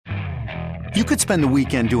You could spend the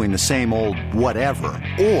weekend doing the same old whatever,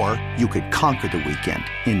 or you could conquer the weekend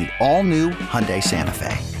in the all-new Hyundai Santa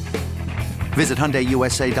Fe. Visit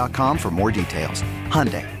HyundaiUSA.com for more details.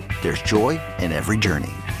 Hyundai, there's joy in every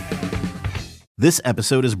journey. This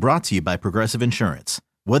episode is brought to you by Progressive Insurance.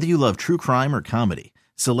 Whether you love true crime or comedy,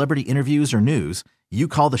 celebrity interviews or news, you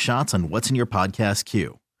call the shots on what's in your podcast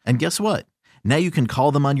queue. And guess what? Now you can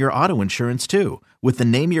call them on your auto insurance too with the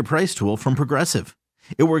Name Your Price tool from Progressive.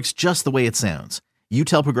 It works just the way it sounds. You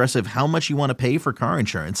tell Progressive how much you want to pay for car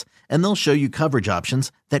insurance, and they'll show you coverage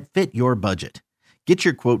options that fit your budget. Get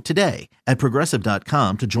your quote today at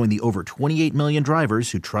Progressive.com to join the over 28 million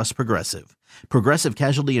drivers who trust Progressive. Progressive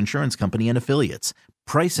Casualty Insurance Company and Affiliates.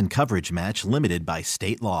 Price and coverage match limited by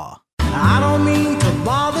state law. I don't mean to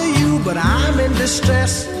bother you, but I'm in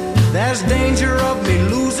distress. There's danger of me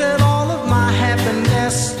losing all of my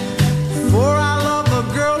happiness. For I love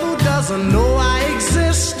a girl who doesn't know I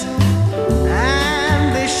exist.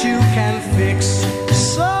 And this you can fix.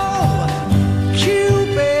 So,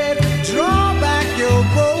 Cupid, draw back your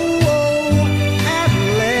bow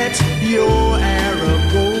and let your arrow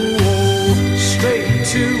go straight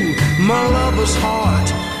to my lover's heart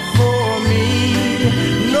for me.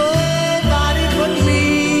 Nobody but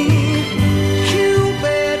me.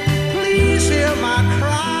 Cupid, please hear my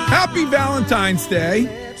cry. Happy Valentine's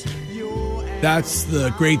Day. That's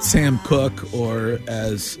the great Sam Cooke, or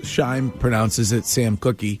as Shime pronounces it, Sam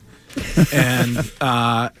Cookie. And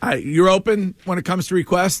you're open when it comes to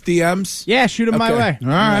requests, DMs? Yeah, shoot them my way. All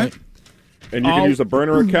right. And you can use a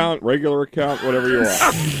burner account, regular account, whatever you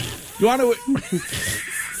want.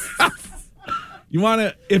 You want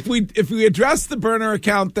to if we address the burner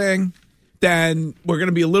account thing, then we're going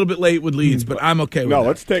to be a little bit late with leads, but I'm okay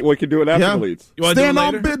with that. We can do it after the leads. You want to do it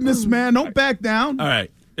later? Stand on business, man. Don't back down. All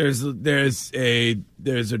right. There's a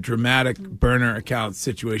dramatic burner account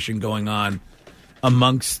situation going on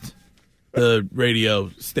amongst the radio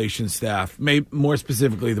station staff, more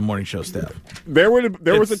specifically the morning show staff. There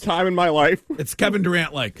was a time in my life. It's Kevin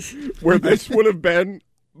Durant like where this would have been.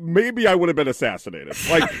 Maybe I would have been assassinated.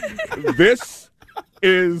 Like, this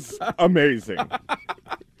is amazing.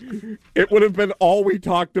 It would have been all we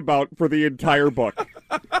talked about for the entire book.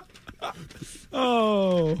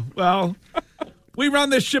 Oh, well, we run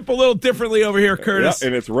this ship a little differently over here, Curtis. Yeah,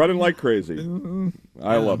 and it's running like crazy.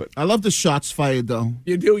 I love it. I love the shots fired, though.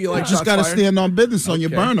 You do? You like just shots got to fired? stand on business on your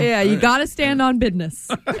burner. Yeah, you got to stand on business.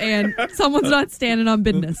 And someone's not standing on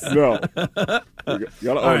business. No. You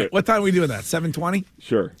got to own it. What time are we doing that? 7:20?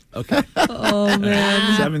 Sure. Okay. Oh,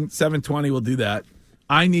 man. 7:20, we'll do that.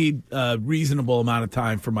 I need a reasonable amount of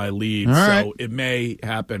time for my lead, All so right. it may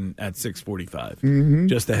happen at 6:45.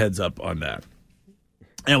 Just a heads up on that.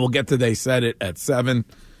 And we'll get to They Said It at 7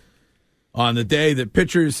 on the day that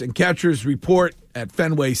pitchers and catchers report at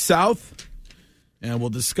Fenway South. And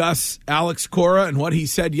we'll discuss Alex Cora and what he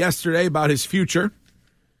said yesterday about his future.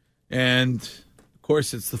 And, of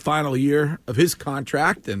course, it's the final year of his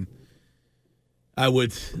contract. And I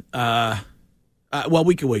would, well,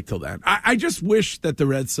 we can wait till then. I just wish that the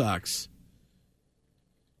Red Sox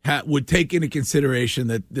would take into consideration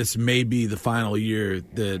that this may be the final year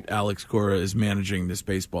that Alex Cora is managing this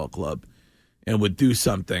baseball club, and would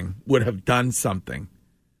have done something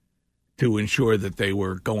to ensure that they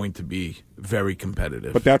were going to be very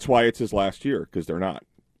competitive. But that's why it's his last year, because they're not.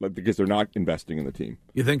 Because they're not investing in the team.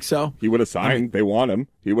 You think so? He would have signed. They want him.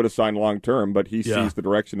 He would have signed long-term, but he sees the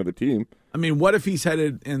direction of the team. I mean, what if he's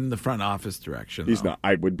headed in the front office direction? He's not.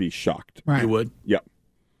 I would be shocked. Right. You would? Yep.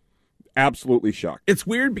 Absolutely shocked. It's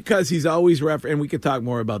weird because he's always and we could talk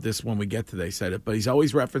more about this when we get to They Said It, but he's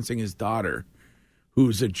always referencing his daughter,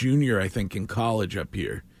 who's a junior, I think, in college up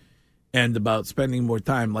here, and about spending more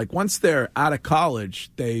time. Like, once they're out of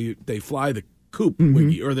college, they fly the coop,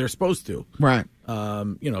 or they're supposed to. Right.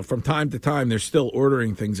 From time to time, they're still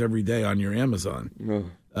ordering things every day on your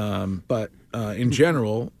Amazon. But in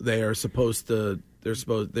general, they are supposed to. They're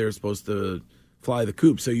supposed to fly the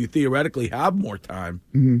coop, so you theoretically have more time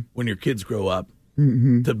when your kids grow up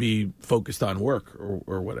to be focused on work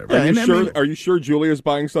or whatever. Are you sure Julia's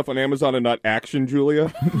buying stuff on Amazon and not Action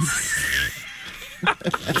Julia?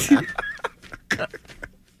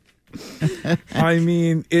 I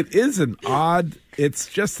mean, it's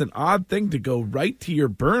just an odd thing to go right to your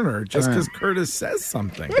burner just because Curtis says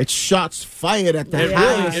something. It's shots fired at the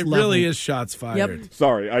highest It level. really is shots fired. Yep.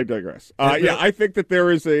 Sorry, I digress. I think that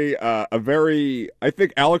there is I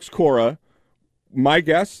think Alex Cora, my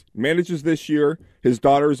guess, manages this year. His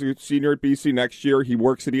daughter's a senior at BC next year. He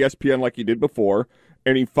works at ESPN like he did before,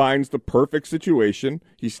 and he finds the perfect situation.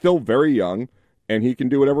 He's still very young, and he can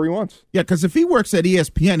do whatever he wants. Yeah, because if he works at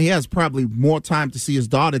ESPN, he has probably more time to see his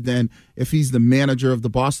daughter than if he's the manager of the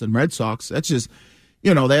Boston Red Sox. That's just,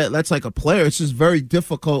 that's like a player. It's just very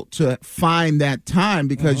difficult to find that time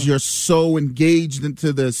because you're so engaged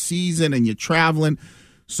into the season and you're traveling.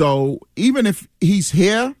 So even if he's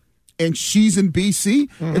here and she's in BC,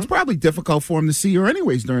 it's probably difficult for him to see her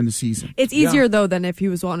anyways during the season. It's easier, though, than if he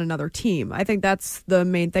was on another team. I think that's the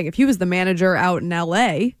main thing. If he was the manager out in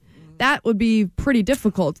L.A., that would be pretty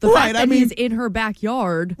difficult. The fact that he's in her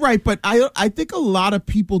backyard. Right, but I think a lot of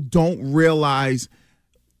people don't realize,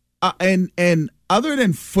 and other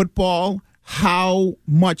than football, how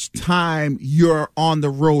much time you're on the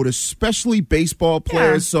road, especially baseball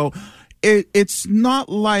players. So it's not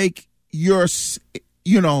like you're,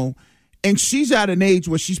 and she's at an age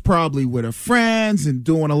where she's probably with her friends and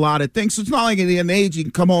doing a lot of things. So it's not like at an age you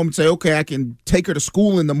can come home and say, okay, I can take her to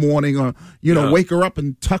school in the morning or, wake her up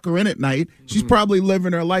and tuck her in at night. She's probably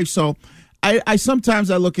living her life. So I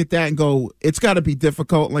sometimes I look at that and go, it's got to be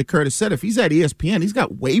difficult. Like Curtis said, if he's at ESPN, he's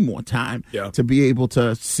got way more time to be able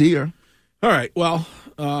to see her. All right. Well,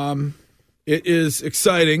 it is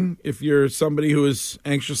exciting if you're somebody who is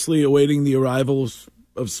anxiously awaiting the arrivals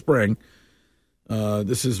of spring.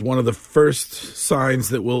 This is one of the first signs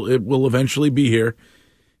that it will eventually be here.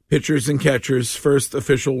 Pitchers and catchers' first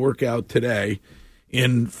official workout today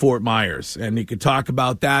in Fort Myers. And you could talk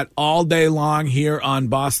about that all day long here on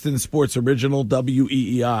Boston Sports Original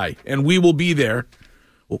WEEI. And we will be there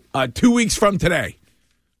 2 weeks from today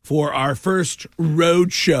for our first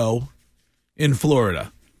road show in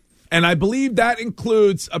Florida. And I believe that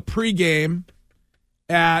includes a pregame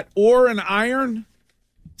at Ore and Iron.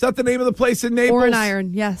 Is that the name of the place in Naples? Ore and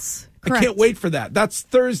Iron, yes. Correct. I can't wait for that. That's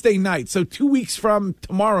Thursday night, so 2 weeks from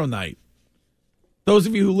tomorrow night. Those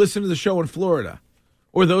of you who listen to the show in Florida,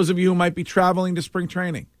 or those of you who might be traveling to spring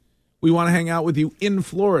training, we want to hang out with you in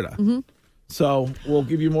Florida. So we'll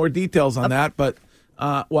give you more details on that, but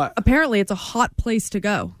what? Apparently, it's a hot place to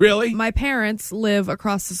go. Really? My parents live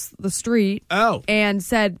across the street. Oh. And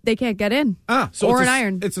said they can't get in. So Ore and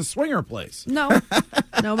Iron. It's a swinger place. No,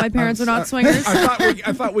 my parents are not swingers.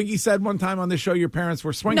 I thought Wiggy said one time on this show your parents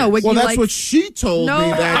were swingers. No, Wiggy Well, that's what she told me.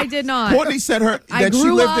 That I did not. Courtney said that she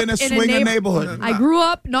lived in a swinger neighborhood. I grew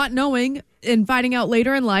up not knowing and finding out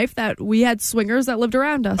later in life that we had swingers that lived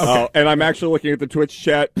around us. Oh, and I'm actually looking at the Twitch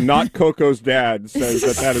chat. Not Coco's dad says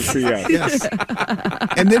that is BS. Yes.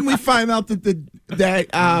 And then we find out that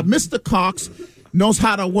Mr. Cox knows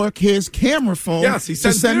how to work his camera phone. Yes, he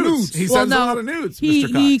sends nudes. He sends a lot of nudes, Mr.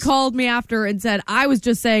 Cox. He called me after and said, I was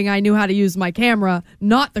just saying I knew how to use my camera,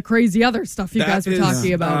 not the crazy other stuff you guys were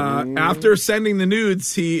talking about. After sending the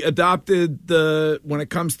nudes, he adopted when it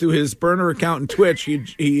comes to his burner account in Twitch,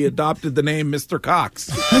 he adopted the name Mr.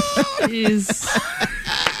 Cox.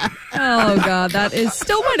 Oh, God, that is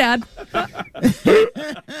still my dad.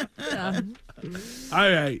 Yeah. All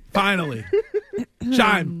right, finally.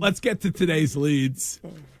 Chime, let's get to today's leads.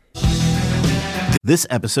 This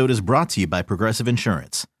episode is brought to you by Progressive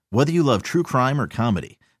Insurance. Whether you love true crime or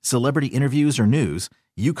comedy, celebrity interviews or news,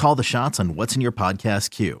 you call the shots on what's in your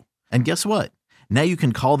podcast queue. And guess what? Now you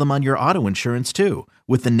can call them on your auto insurance too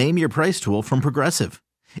with the Name Your Price tool from Progressive.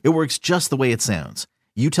 It works just the way it sounds.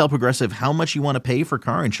 You tell Progressive how much you want to pay for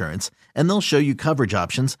car insurance, and they'll show you coverage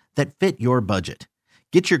options that fit your budget.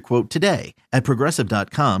 Get your quote today at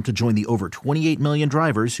Progressive.com to join the over 28 million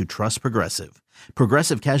drivers who trust Progressive.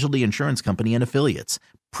 Progressive Casualty Insurance Company and Affiliates.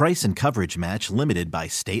 Price and coverage match limited by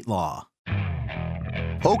state law.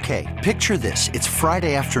 Okay, picture this. It's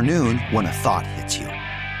Friday afternoon when a thought hits you.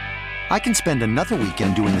 I can spend another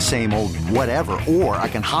weekend doing the same old whatever, or I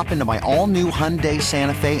can hop into my all-new Hyundai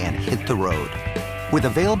Santa Fe and hit the road. With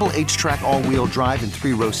available H-Track all-wheel drive and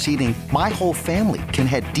 3-row seating, my whole family can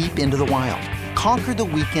head deep into the wild. Conquer the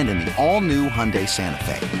weekend in the all-new Hyundai Santa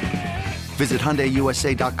Fe. Visit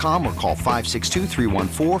HyundaiUSA.com or call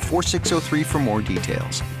 562-314-4603 for more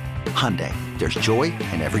details. Hyundai, there's joy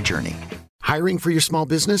in every journey. Hiring for your small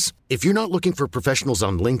business? If you're not looking for professionals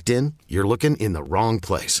on LinkedIn, you're looking in the wrong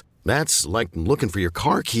place. That's like looking for your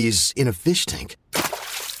car keys in a fish tank.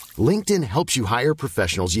 LinkedIn helps you hire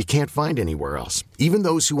professionals you can't find anywhere else, even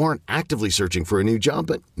those who aren't actively searching for a new job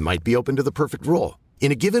but might be open to the perfect role.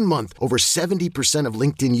 In a given month, over 70% of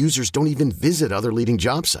LinkedIn users don't even visit other leading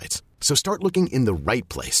job sites. So start looking in the right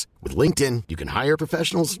place. With LinkedIn, you can hire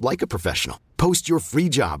professionals like a professional. Post your free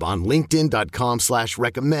job on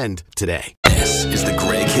linkedin.com/recommend today. This is the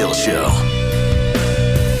Greg Hill Show.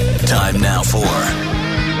 Time now for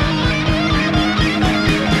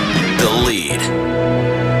The Lead.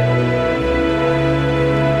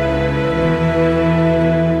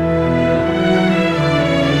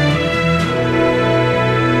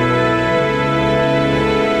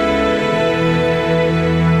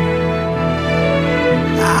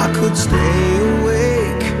 could stay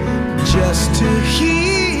awake just to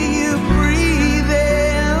hear you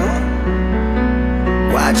breathing.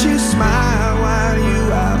 Watch you smile while you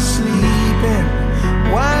are sleeping,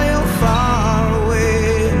 while you're far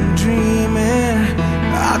away and dreaming.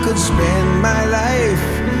 I could spend my life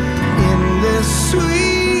in this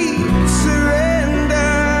sweet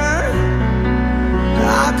surrender.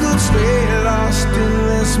 I could stay lost in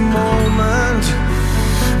this moment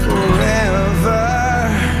forever.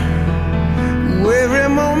 Every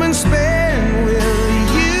moment spent with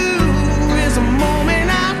you is a moment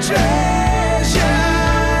I treasure.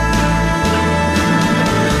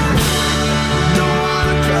 Don't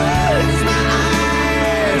wanna close my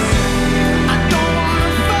eyes, I don't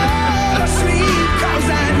wanna fall asleep, 'cause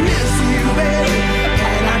I miss you, babe,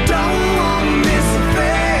 and I don't wanna miss a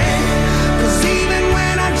thing, 'cause even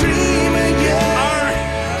when I dream of you.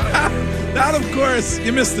 Now, of course,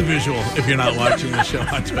 you missed the visual if you're not watching the show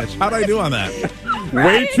on Twitch. How'd I do on that?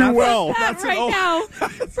 Way too well. That's right now,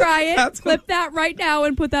 Brian. Clip that right now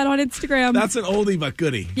and put that on Instagram. That's an oldie but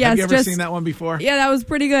goodie. Yes, Have you ever seen that one before? Yeah, that was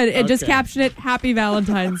pretty good. And just Okay. caption it, Happy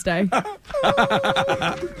Valentine's Day.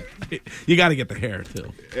 You got to get the hair,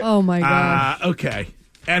 too. Oh, my God. Okay.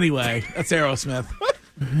 Anyway, that's Aerosmith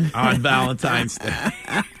on Valentine's Day.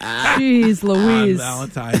 Jeez Louise. On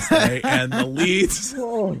Valentine's Day. And the leads.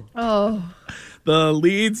 Oh. The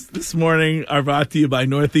leads this morning are brought to you by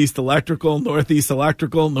Northeast Electrical. Northeast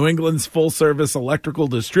Electrical, New England's full-service electrical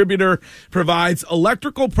distributor, provides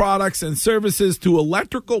electrical products and services to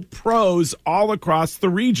electrical pros all across the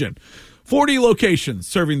region. 40 locations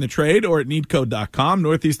serving the trade, or at needcode.com.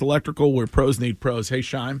 Northeast Electrical, where pros need pros. Hey,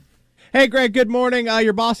 Shime. Hey, Greg, good morning.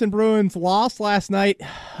 Your Boston Bruins lost last night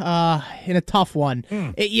in a tough one.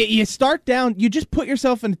 You start down, you just put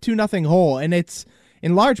yourself in a 2-0 hole, and it's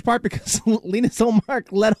in large part because Linus Ullmark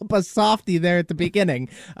let up a softie there at the beginning.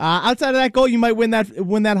 Outside of that goal, you might win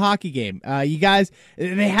that hockey game. You guys,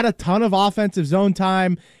 they had a ton of offensive zone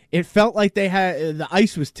time. It felt like they had the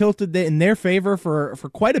ice was tilted in their favor for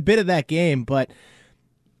quite a bit of that game, but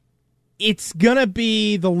it's going to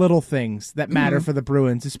be the little things that matter for the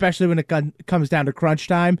Bruins, especially when it comes down to crunch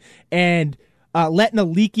time. And letting a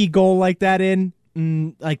leaky goal like that in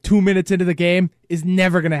like 2 minutes into the game is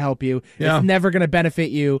never going to help you. Yeah. It's never going to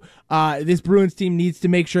benefit you. This Bruins team needs to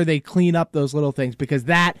make sure they clean up those little things, because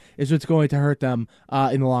that is what's going to hurt them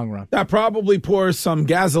in the long run. That probably pours some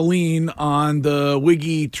gasoline on the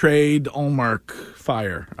Wiggy trade Ullmark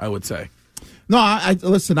fire, I would say. No, I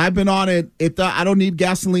listen, I've been on it. I don't need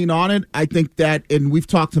gasoline on it. I think that, and we've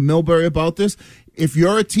talked to Milbury about this, if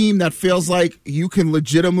you're a team that feels like you can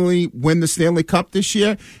legitimately win the Stanley Cup this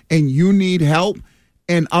year and you need help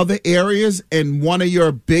in other areas, and one of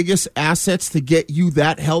your biggest assets to get you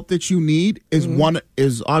that help that you need is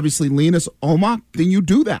obviously Linus Ullmark, then you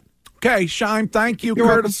do that. Okay, Shime, thank you.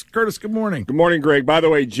 Curtis, good morning. Good morning, Greg. By the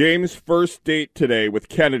way, James' first date today with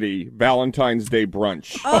Kennedy, Valentine's Day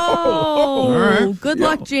brunch. Oh, All right. Good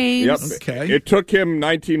luck, James. Yep. Okay. It took him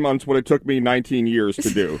 19 months what it took me 19 years to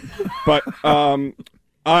do. But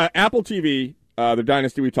Apple TV, the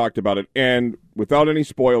Dynasty, we talked about it, and without any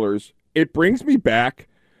spoilers, it brings me back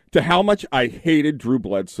to how much I hated Drew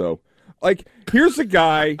Bledsoe. Like, here's a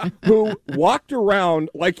guy who walked around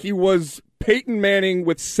like he was Peyton Manning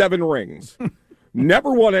with 7 rings,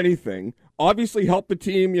 never won anything, obviously helped the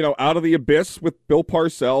team, out of the abyss with Bill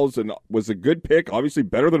Parcells, and was a good pick, obviously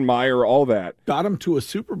better than Meyer, all that. Got him to a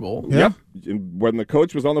Super Bowl. Yep. And when the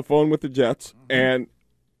coach was on the phone with the Jets. And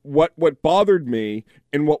what bothered me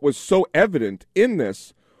and what was so evident in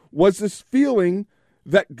this was this feeling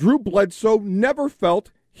that Drew Bledsoe never felt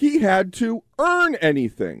he had to earn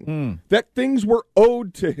anything, that things were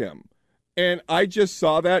owed to him. And I just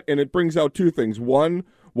saw that, and it brings out 2 things. One,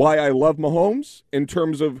 why I love Mahomes in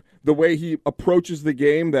terms of the way he approaches the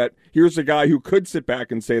game, that here's a guy who could sit back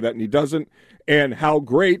and say that, and he doesn't, and how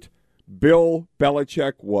great Bill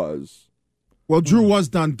Belichick was. Well, Drew was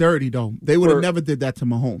done dirty, though. They would have never did that to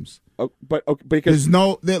Mahomes. Because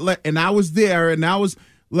and I was there, and I was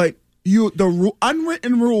like,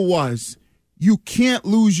 unwritten rule was, you can't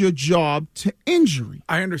lose your job to injury.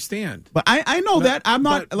 I understand. But I know that. I'm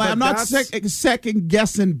not second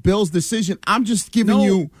guessing Bill's decision. I'm just giving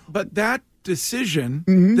you. But that decision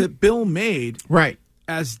that Bill made, right,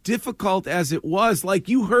 as difficult as it was, like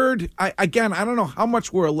you heard, I don't know how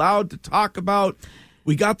much we're allowed to talk about.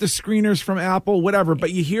 We got the screeners from Apple, whatever,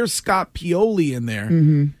 but you hear Scott Pioli in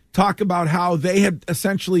there talk about how they had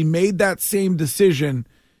essentially made that same decision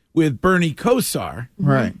with Bernie Kosar.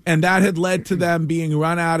 Right. And that had led to them being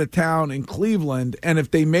run out of town in Cleveland. And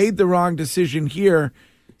if they made the wrong decision here,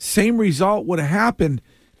 same result would have happened.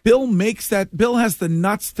 Bill has the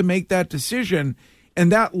nuts to make that decision,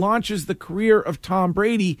 and that launches the career of Tom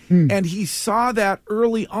Brady. And he saw that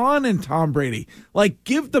early on in Tom Brady. Like,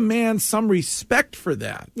 give the man some respect for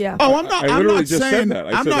that. Yeah. Oh, I'm not just saying said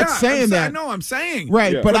that. I'm not saying that. No, I'm saying.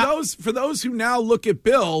 Right, Yeah. but For those who now look at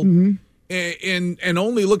Bill and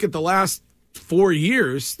only look at the last 4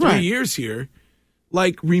 years, 3 years here,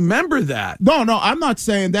 like, remember that. No, I'm not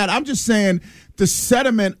saying that. I'm just saying the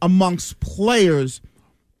sentiment amongst players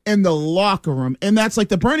in the locker room. And that's like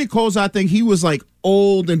the Bernie Kosar thing. He was like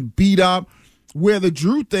old and beat up, where the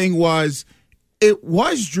Drew thing was, it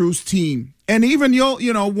was Drew's team. And even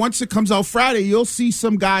once it comes out Friday, you'll see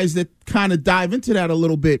some guys that kind of dive into that a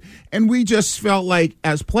little bit. And we just felt like,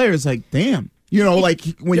 as players, like, damn. Like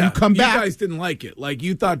when you come back. You guys didn't like it. Like,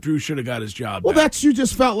 you thought Drew should have got his job back. You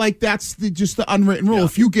just felt like that's just the unwritten rule. Yeah.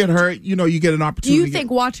 If you get hurt, you get an opportunity. Do you think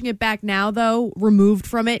watching it back now, though, removed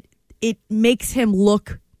from it, it makes him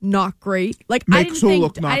look not great? Like, I didn't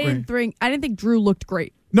think Drew looked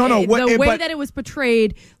great. No. The way that it was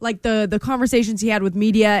portrayed, like the conversations he had with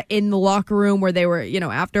media in the locker room, where they were,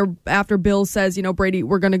 after Bill says, Brady,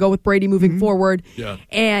 we're going to go with Brady moving forward,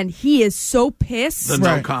 and he is so pissed. The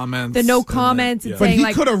no comments, and but saying,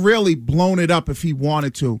 he could have really blown it up if he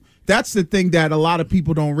wanted to. That's the thing that a lot of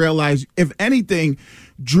people don't realize. If anything,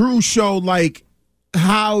 Drew showed like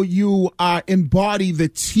how you embody the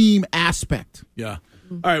team aspect. Yeah.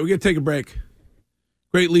 All right, we're gonna take a break.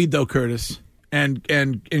 Great lead though, Curtis. And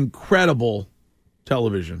incredible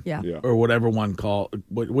television, or whatever one call.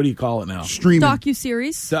 What do you call it now? Streaming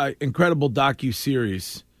docuseries. Incredible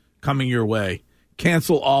docuseries coming your way.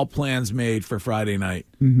 Cancel all plans made for Friday night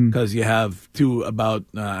because you have about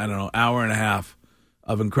hour and a half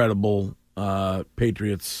of incredible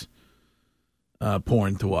Patriots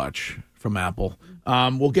porn to watch from Apple.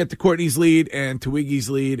 We'll get to Courtney's lead and to Wiggy's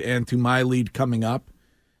lead and to my lead coming up,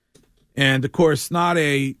 and of course not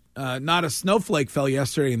a snowflake fell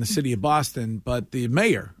yesterday in the city of Boston, but the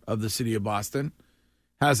mayor of the city of Boston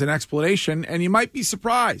has an explanation, and you might be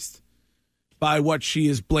surprised by what she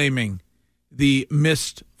is blaming the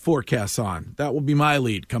missed forecasts on. That will be my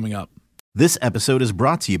lead coming up. This episode is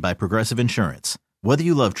brought to you by Progressive Insurance. Whether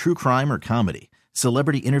you love true crime or comedy,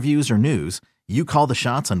 celebrity interviews or news, you call the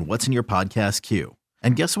shots on what's in your podcast queue.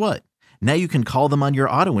 And guess what? Now you can call them on your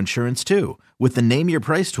auto insurance too, with the Name Your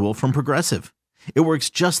Price tool from Progressive. It works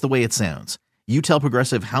just the way it sounds. You tell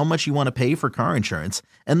Progressive how much you want to pay for car insurance,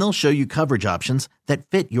 and they'll show you coverage options that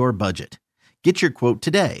fit your budget. Get your quote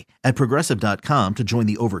today at Progressive.com to join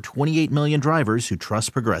the over 28 million drivers who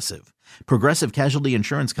trust Progressive. Progressive Casualty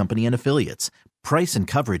Insurance Company and Affiliates. Price and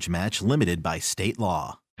coverage match limited by state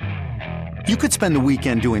law. You could spend the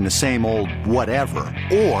weekend doing the same old whatever,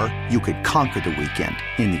 or you could conquer the weekend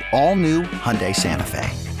in the all-new Hyundai Santa Fe.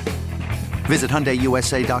 Visit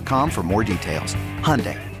HyundaiUSA.com for more details.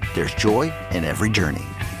 Hyundai, there's joy in every journey.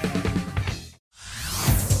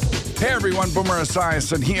 Hey everyone, Boomer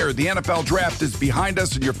Esiason here. The NFL Draft is behind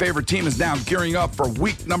us and your favorite team is now gearing up for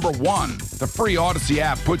week number 1. The free Odyssey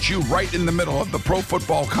app puts you right in the middle of the pro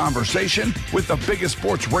football conversation with the biggest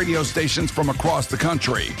sports radio stations from across the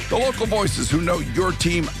country. The local voices who know your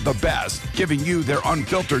team the best, giving you their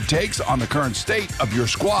unfiltered takes on the current state of your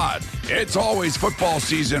squad. It's always football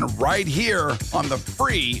season right here on the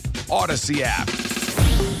free Odyssey app.